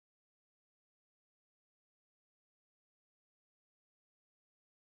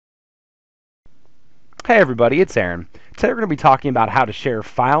Hey everybody, it's Aaron. Today we're going to be talking about how to share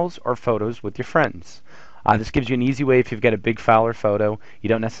files or photos with your friends. This gives you an easy way if you've got a big file or photo you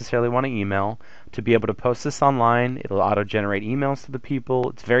don't necessarily want to email to be able to post this online. It'll auto-generate emails to the people.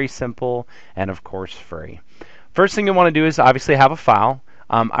 It's very simple and of course free. First thing you want to do is obviously have a file.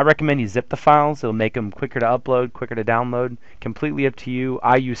 I recommend you zip the files. It'll make them quicker to upload, quicker to download. Completely up to you.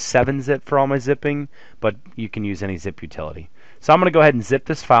 I use 7-zip for all my zipping, but you can use any zip utility. So I'm going to go ahead and zip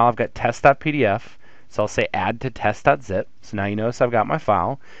this file. I've got test.pdf. So I'll say add to test.zip. So now you notice I've got my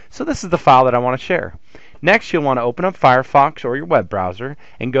file. So this is the file that I want to share. Next, you'll want to open up Firefox or your web browser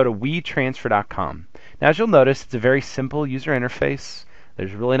and go to WeTransfer.com. Now, as you'll notice, it's a very simple user interface.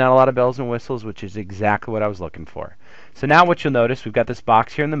 There's really not a lot of bells and whistles, which is exactly what I was looking for. So now what you'll notice, we've got this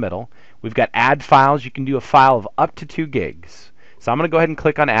box here in the middle. We've got add files. You can do a file of up to 2 gigs. So I'm going to go ahead and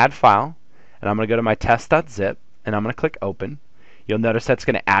click on add file, and I'm going to go to my test.zip, and I'm going to click open. You'll notice that's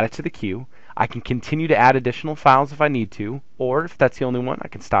going to add it to the queue. I can continue to add additional files if I need to, or if that's the only one, I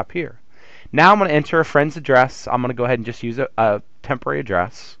can stop here. Now I'm going to enter a friend's address. I'm going to go ahead and just use a temporary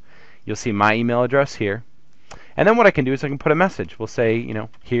address. You'll see my email address here. And then what I can do is I can put a message. We'll say,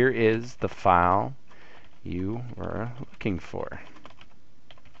 here is the file you were looking for.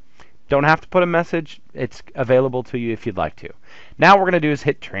 Don't have to put a message. It's available to you if you'd like to. Now what we're going to do is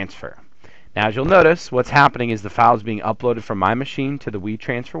hit transfer. Now as you'll notice, what's happening is the file is being uploaded from my machine to the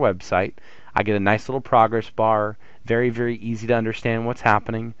WeTransfer website. I get a nice little progress bar. Very, very easy to understand what's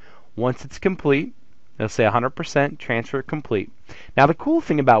happening. Once it's complete, it'll say 100% transfer complete. Now the cool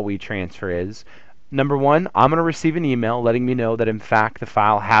thing about WeTransfer is, number one, I'm going to receive an email letting me know that in fact the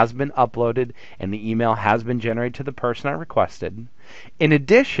file has been uploaded and the email has been generated to the person I requested. In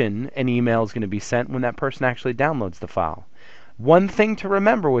addition, an email is going to be sent when that person actually downloads the file. One thing to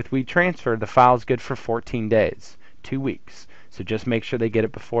remember with WeTransfer, the file is good for 14 days, 2 weeks. So just make sure they get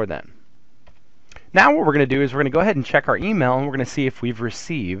it before then. Now what we're going to do is we're going to go ahead and check our email, and we're going to see if we've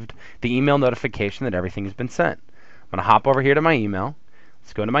received the email notification that everything has been sent. I'm going to hop over here to my email.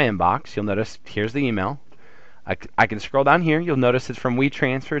 Let's go to my inbox. You'll notice here's the email. I can scroll down here. You'll notice it's from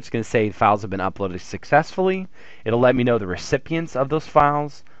WeTransfer. It's going to say files have been uploaded successfully. It'll let me know the recipients of those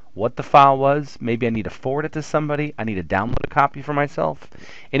files, what the file was. Maybe I need to forward it to somebody. I need to download a copy for myself.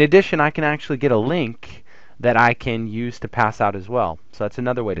 In addition, I can actually get a link that I can use to pass out as well. So that's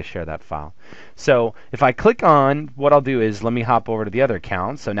another way to share that file. So if I click on, what I'll do is let me hop over to the other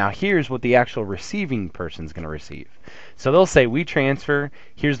account. So now here's what the actual receiving person's going to receive. So they'll say WeTransfer,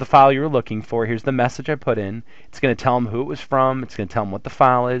 here's the file you were looking for, here's the message I put in. It's going to tell them who it was from, it's going to tell them what the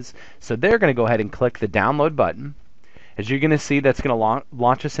file is. So they're going to go ahead and click the download button. As you're going to see, that's going to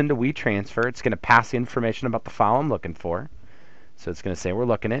launch us into WeTransfer. It's going to pass the information about the file I'm looking for. So it's going to say we're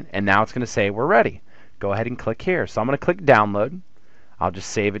looking at it, and now it's going to say we're ready. Go ahead and click here. So I'm going to click download. I'll just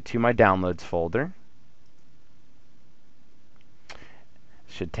save it to my downloads folder.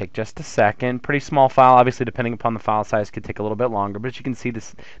 Should take just a second. Pretty small file, obviously depending upon the file size could take a little bit longer, but as you can see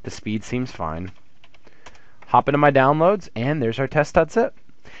the speed seems fine. Hop into my downloads, and there's our test.zip.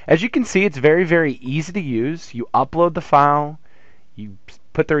 As you can see, it's very, very easy to use. You upload the file, you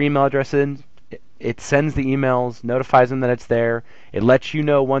put their email address in, it sends the emails, notifies them that it's there, it lets you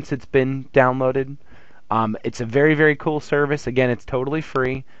know once it's been downloaded. It's a very, very cool service. Again, it's totally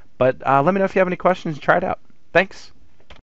free, but let me know if you have any questions. Try it out. Thanks.